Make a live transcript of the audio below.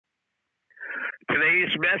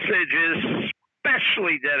Today's message is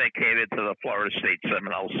especially dedicated to the Florida State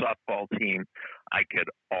Seminoles softball team. I could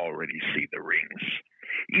already see the rings.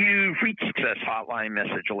 You've reached Success Hotline,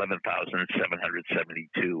 message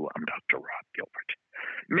 11,772. I'm Dr. Rob Gilbert.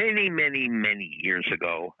 Many, many, many years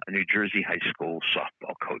ago, a New Jersey high school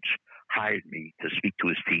softball coach hired me to speak to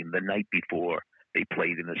his team the night before they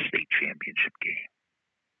played in the state championship game.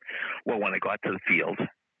 Well, when I got to the field,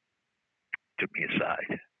 took me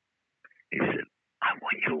aside. He said, I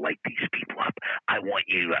want you to light these people up. I want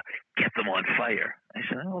you to get them on fire. I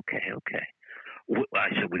said, okay. I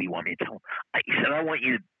said, what do you want me to tell them? He said, I want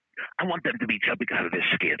them to be jumping out of their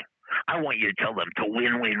skin. I want you to tell them to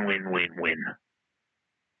win.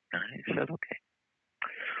 I said, okay.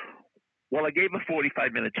 Well, I gave a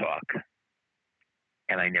 45-minute talk,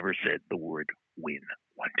 and I never said the word win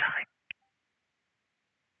one time.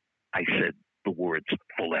 I said the words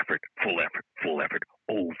full effort,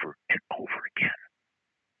 over and over again.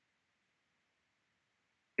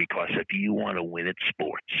 Because if you want to win at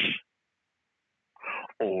sports,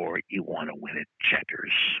 or you want to win at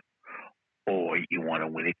checkers, or you want to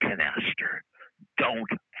win at canaster, don't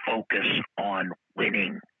focus on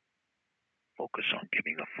winning. Focus on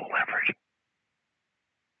giving a full effort.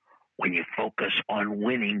 When you focus on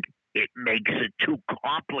winning, it makes it too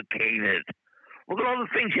complicated. Look at all the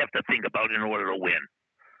things you have to think about in order to win.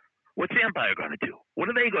 What's the umpire going to do? What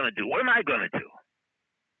are they going to do? What am I going to do?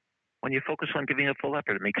 When you focus on giving a full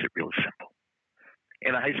effort, it makes it real simple.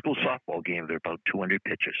 In a high school softball game, there are about 200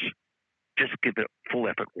 pitches. Just give it full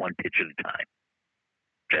effort one pitch at a time.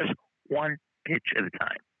 Just one pitch at a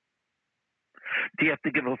time. Do you have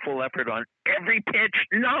to give a full effort on every pitch?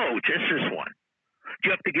 No, just this one. Do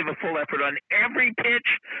you have to give a full effort on every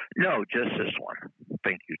pitch? No, just this one.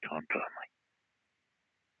 Thank you, Tom Conley.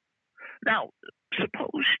 Now,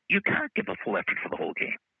 suppose you can't give a full effort for the whole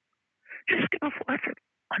game. Just give a full effort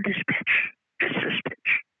on this pitch. Just this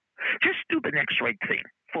pitch. Just do the next right thing.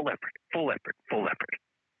 Full effort.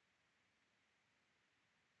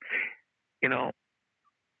 You know,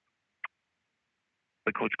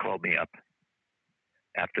 the coach called me up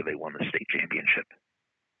after they won the state championship.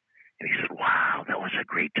 And he said, wow, that was a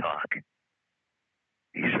great talk.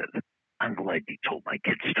 He said, I'm glad you told my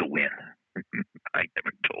kids to win. I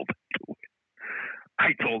never told them to win.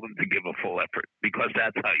 I told them to give a full effort because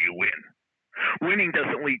that's how you win. Winning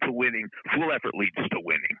doesn't lead to winning. Full effort leads to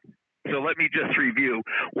winning. So let me just review.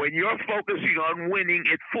 When you're focusing on winning,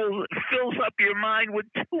 it fills up your mind with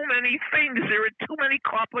too many things. There are too many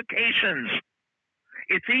complications.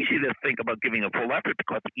 It's easy to think about giving a full effort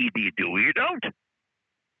because either you do or you don't.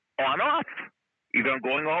 On, off. Either I'm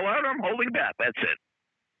going all out or I'm holding back. That's it.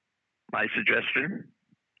 My suggestion,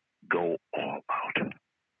 go all out.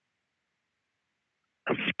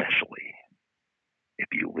 Especially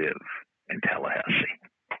if you live in Tallahassee.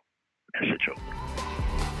 Message over.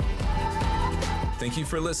 Thank you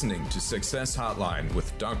for listening to Success Hotline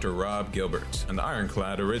with Dr. Rob Gilbert, an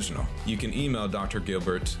Ironclad original. You can email Dr.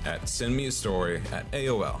 Gilbert at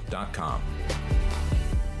sendmeastory@aol.com.